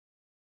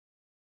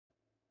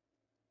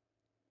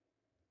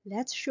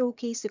Let's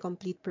showcase the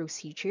complete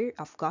procedure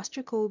of Gauss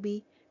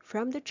Jacobi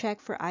from the check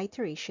for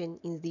iteration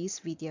in this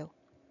video.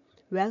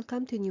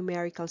 Welcome to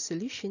Numerical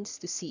Solutions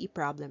to CE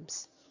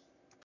Problems.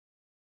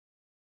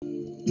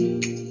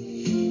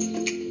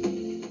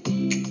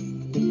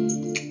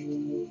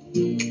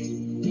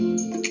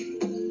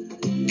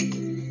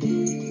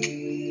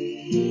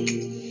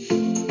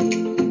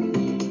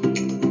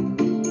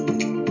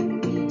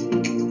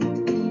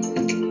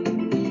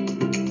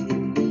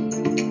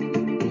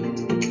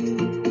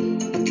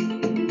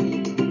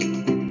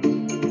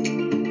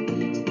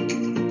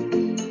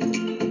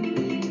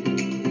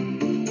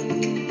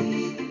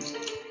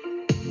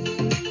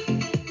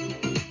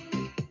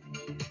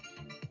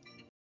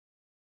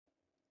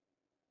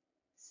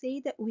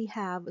 Say that we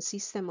have a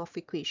system of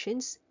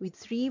equations with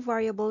three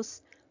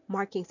variables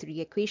marking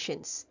three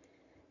equations.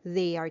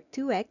 They are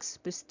 2x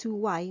plus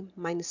 2y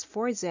minus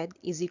 4z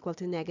is equal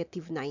to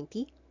negative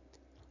 90,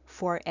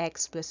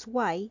 4x plus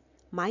y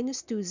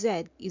minus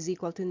 2z is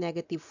equal to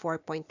negative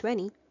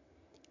 4.20,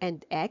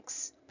 and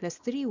x plus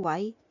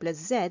 3y plus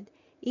z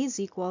is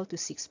equal to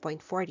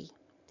 6.40.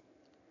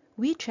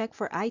 We check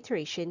for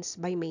iterations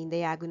by main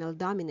diagonal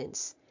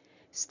dominance,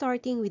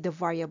 starting with the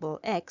variable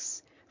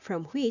x,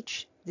 from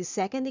which the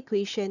second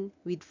equation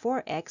with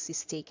 4x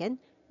is taken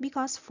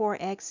because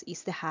 4x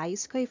is the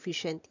highest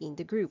coefficient in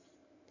the group.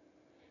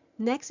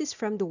 Next is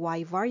from the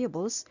y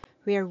variables,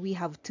 where we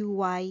have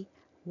 2y,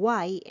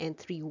 y, and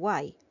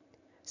 3y.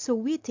 So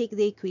we take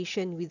the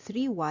equation with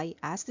 3y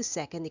as the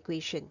second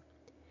equation.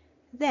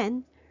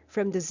 Then,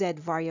 from the z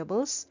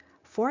variables,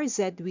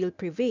 4z will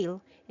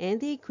prevail, and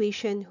the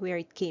equation where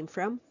it came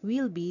from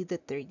will be the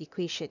third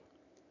equation.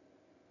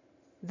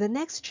 The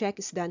next check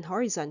is done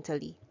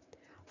horizontally.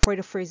 For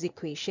the first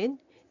equation,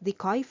 the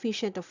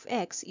coefficient of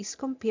x is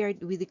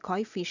compared with the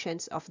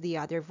coefficients of the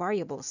other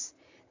variables.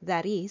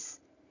 That is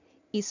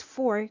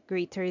 4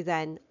 greater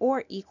than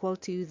or equal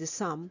to the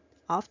sum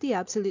of the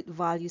absolute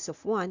values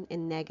of 1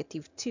 and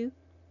negative 2?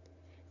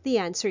 The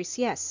answer is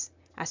yes,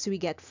 as we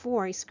get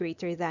 4 is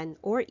greater than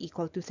or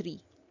equal to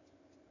 3.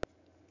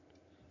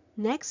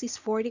 Next is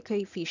for the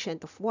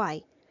coefficient of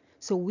y,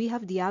 so we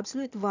have the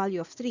absolute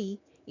value of 3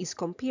 is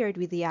compared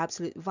with the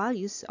absolute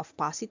values of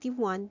positive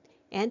 1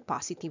 and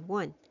positive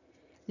 1,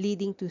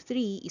 leading to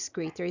 3 is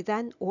greater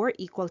than or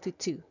equal to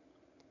 2.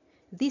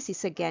 This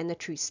is again a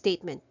true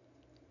statement.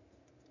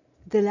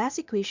 The last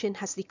equation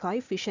has the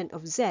coefficient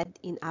of z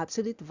in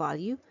absolute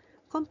value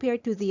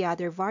compared to the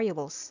other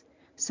variables,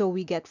 so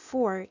we get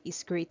 4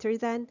 is greater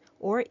than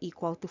or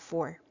equal to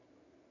 4.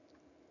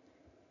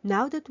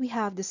 Now that we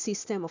have the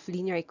system of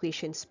linear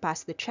equations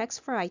past the checks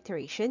for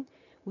iteration,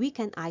 we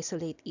can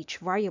isolate each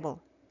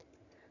variable.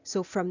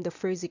 So from the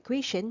first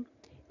equation,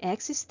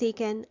 x is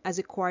taken as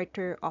a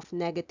quarter of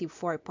negative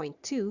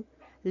 4.2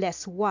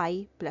 less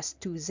y plus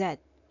 2z.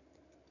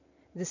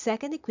 The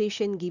second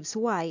equation gives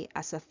y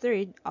as a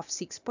third of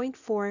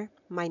 6.4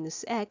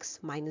 minus x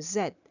minus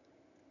z.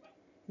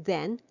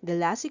 Then, the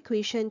last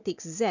equation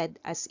takes z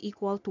as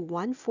equal to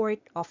 1/4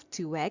 of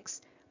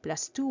 2x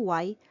plus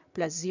 2y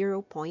plus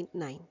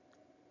 0.9.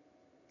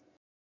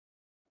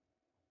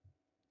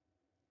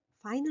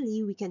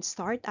 Finally, we can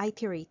start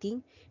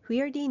iterating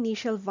where the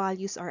initial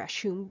values are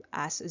assumed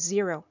as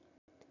 0.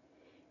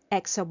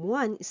 X sub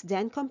 1 is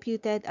then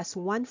computed as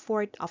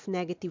 1/4 of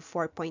negative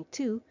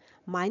 4.2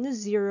 minus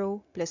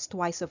 0 plus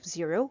twice of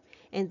 0,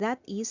 and that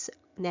is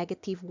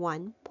negative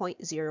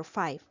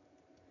 1.05.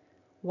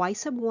 Y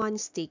sub 1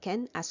 is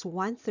taken as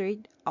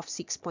 1/3 of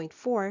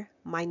 6.4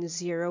 minus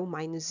 0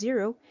 minus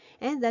 0,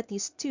 and that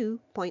is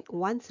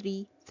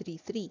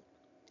 2.1333.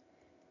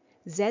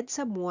 Z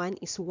sub 1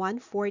 is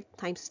 1/4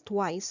 times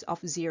twice of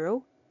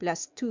 0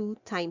 plus 2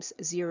 times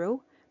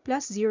 0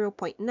 plus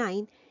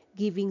 0.9,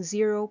 giving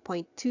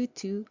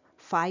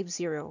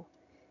 0.2250.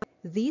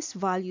 These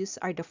values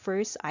are the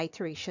first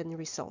iteration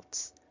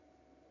results.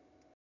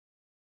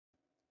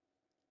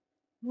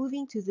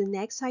 Moving to the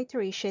next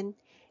iteration,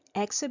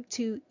 x sub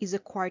 2 is a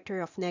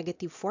quarter of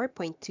negative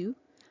 4.2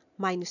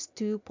 minus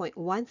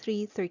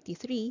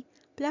 2.1333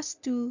 plus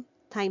 2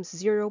 times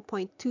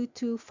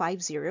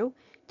 0.2250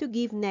 to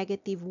give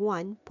negative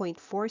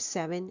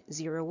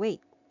 1.4708.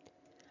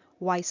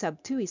 Y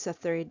sub 2 is a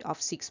third of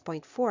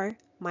 6.4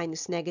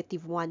 minus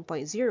negative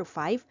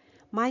 1.05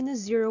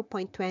 minus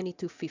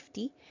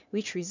 0.2250,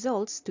 which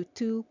results to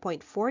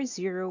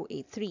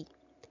 2.4083.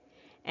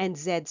 And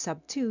z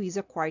sub 2 is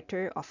a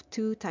quarter of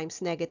 2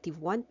 times negative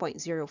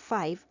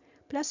 1.05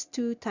 plus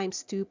 2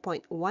 times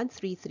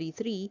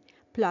 2.1333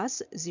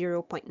 plus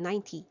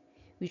 0.90,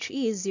 which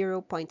is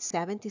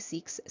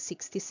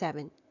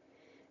 0.7667.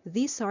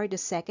 These are the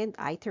second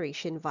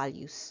iteration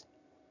values.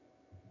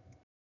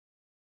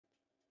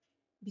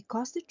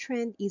 Because the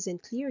trend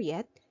isn't clear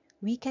yet,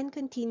 we can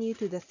continue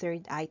to the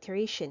third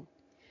iteration.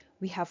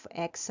 We have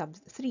x sub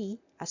 3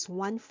 as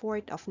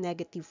 1/4 of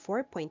negative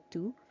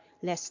 4.2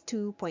 less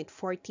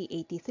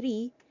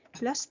 2.4083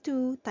 plus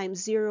 2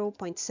 times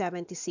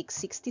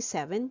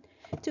 0.7667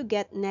 to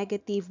get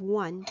negative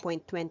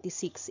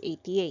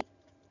 1.2688.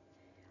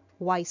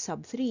 y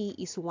sub 3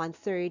 is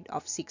 1/3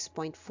 of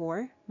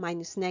 6.4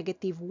 minus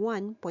negative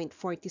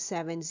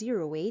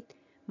 1.4708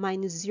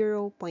 minus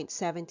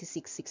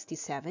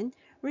 0.7667,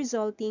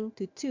 resulting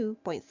to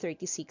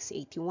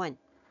 2.3681.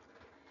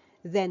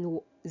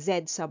 Then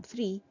z sub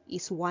 3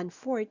 is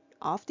 1/4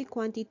 of the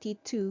quantity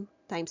 2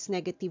 times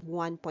negative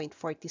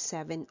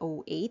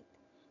 1.4708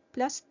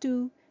 plus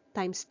 2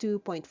 times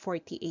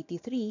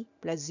 2.4083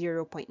 plus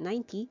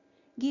 0.90,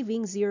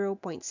 giving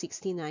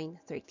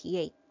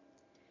 0.6938.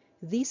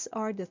 These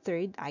are the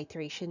third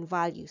iteration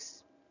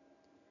values.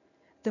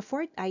 The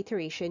fourth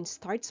iteration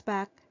starts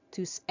back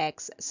to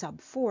x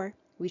sub 4,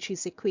 which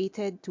is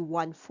equated to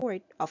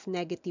 1/4 of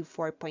negative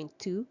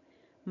 4.2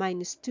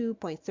 minus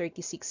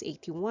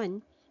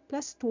 2.3681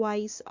 plus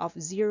twice of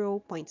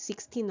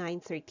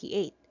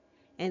 0.6938,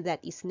 and that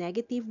is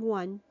negative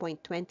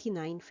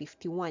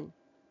 1.2951.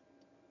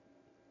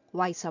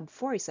 Y sub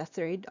 4 is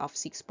 1/3 of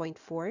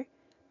 6.4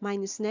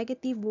 minus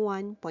negative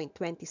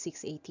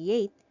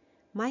 1.2688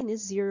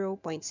 minus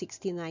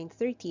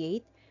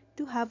 0.6938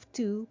 to have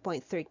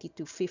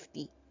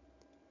 2.3250.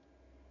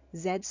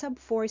 Z sub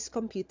 4 is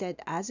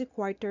computed as a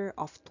quarter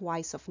of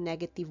twice of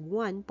negative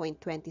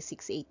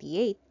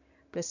 1.2688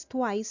 plus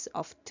twice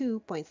of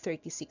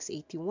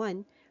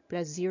 2.3681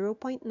 plus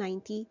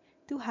 0.90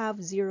 to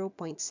have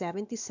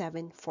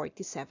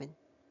 0.7747.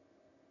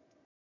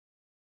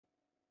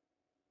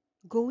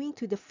 Going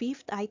to the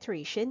fifth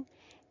iteration,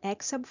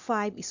 x sub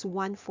 5 is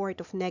 1/4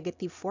 of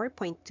negative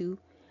 4.2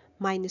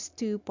 minus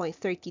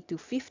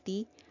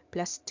 2.3250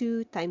 plus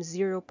 2 times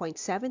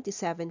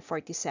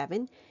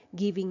 0.7747,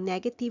 giving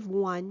negative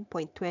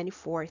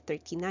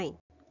 1.2439.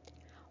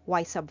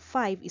 Y sub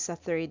 5 is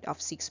 1/3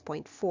 of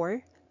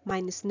 6.4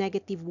 minus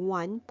negative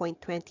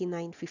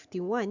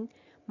 1.2951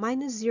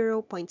 minus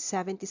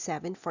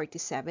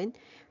 0.7747,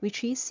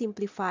 which is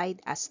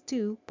simplified as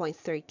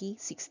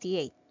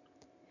 2.3068.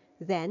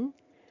 Then,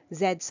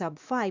 z sub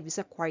 5 is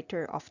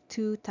 1/4 of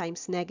 2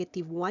 times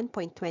negative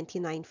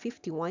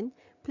 1.2951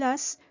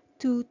 plus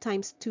 2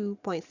 times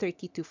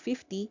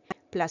 2.3250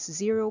 plus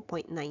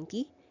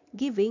 0.90,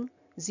 giving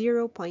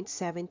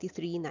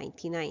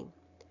 0.7399.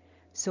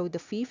 So the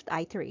fifth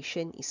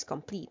iteration is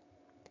complete.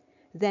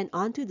 Then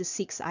on to the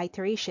sixth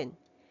iteration.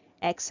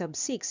 X sub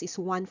 6 is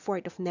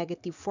 1/4 of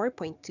negative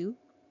 4.2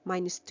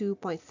 minus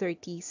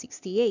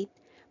 2.3068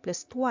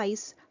 plus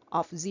twice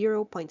of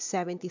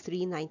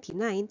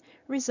 0.7399,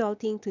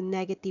 resulting to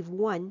negative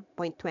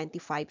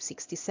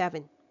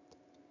 1.2567.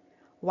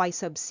 Y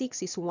sub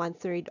 6 is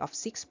 1/3 of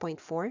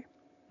 6.4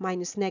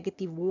 minus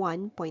negative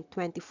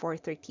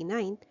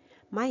 1.2439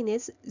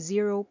 minus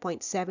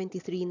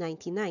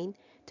 0.7399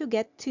 to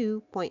get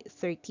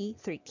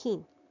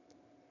 2.3013.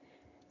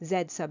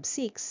 Z sub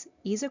 6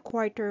 is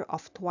 1/4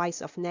 of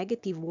twice of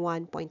negative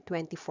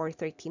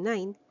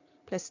 1.2439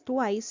 plus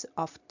twice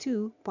of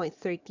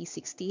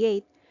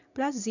 2.3068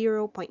 plus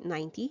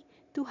 0.90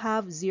 to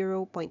have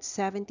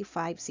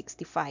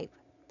 0.7565.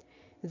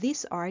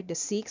 These are the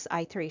 6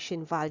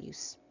 iteration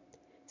values.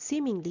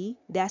 Seemingly,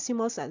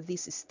 decimals at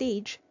this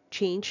stage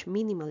change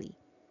minimally.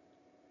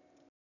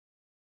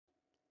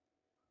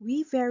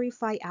 We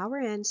verify our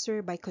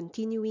answer by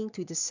continuing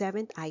to the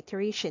 7th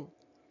iteration.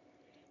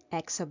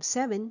 X sub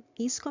 7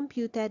 is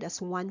computed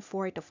as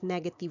 1/4 of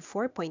negative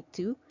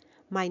 4.2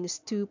 minus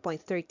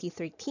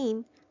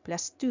 2.3013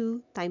 plus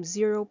 2 times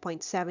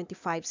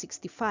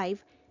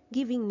 0.7565,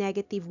 giving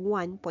negative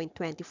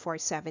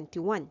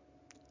 1.2471.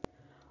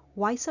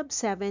 Y sub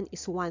 7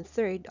 is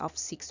 1/3 of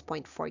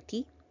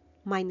 6.40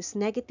 minus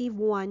negative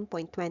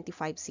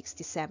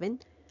 1.2567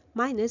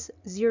 minus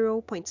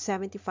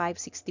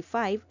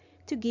 0.7565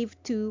 to give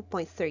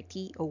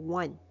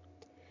 2.3001.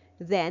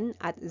 Then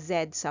at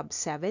Z sub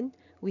 7,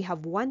 we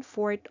have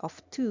 1/4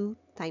 of 2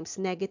 times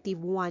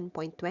negative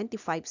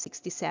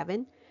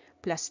 1.2567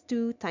 plus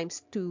 2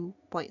 times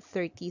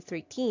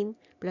 2.3013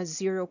 plus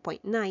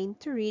 0.9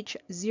 to reach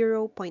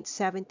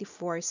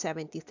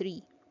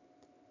 0.7473.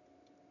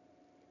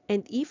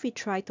 And if we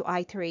try to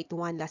iterate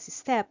one last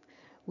step,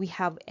 we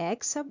have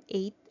x sub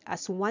 8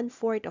 as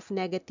 1/4 of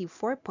negative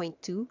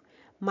 4.2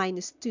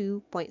 minus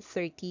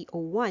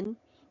 2.3001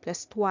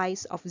 plus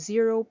twice of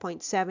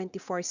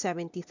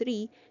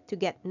 0.7473 to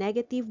get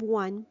negative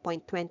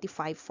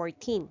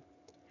 1.2514.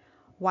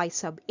 Y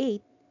sub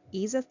 8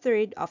 is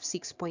 1/3 of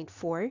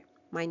 6.4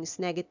 minus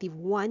negative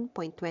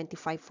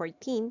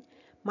 1.2514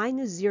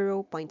 minus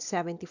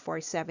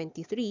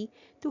 0.7473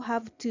 to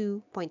have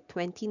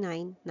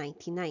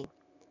 2.2999.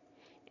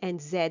 And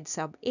Z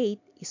sub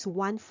 8 is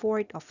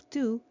 1/4 of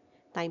 2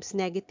 times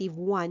negative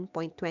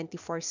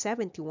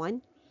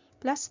 1.2471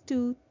 plus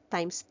 2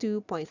 times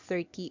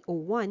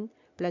 2.3001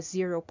 plus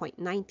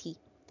 0.90,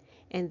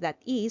 and that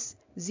is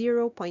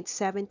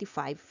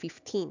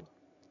 0.7515.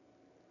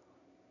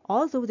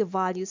 Although the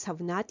values have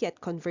not yet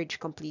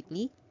converged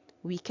completely,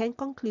 we can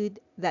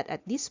conclude that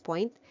at this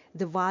point,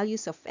 the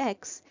values of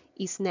x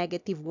is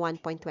negative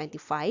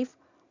 1.25,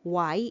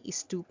 y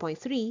is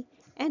 2.3,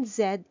 and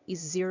z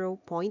is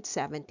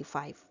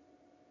 0.75.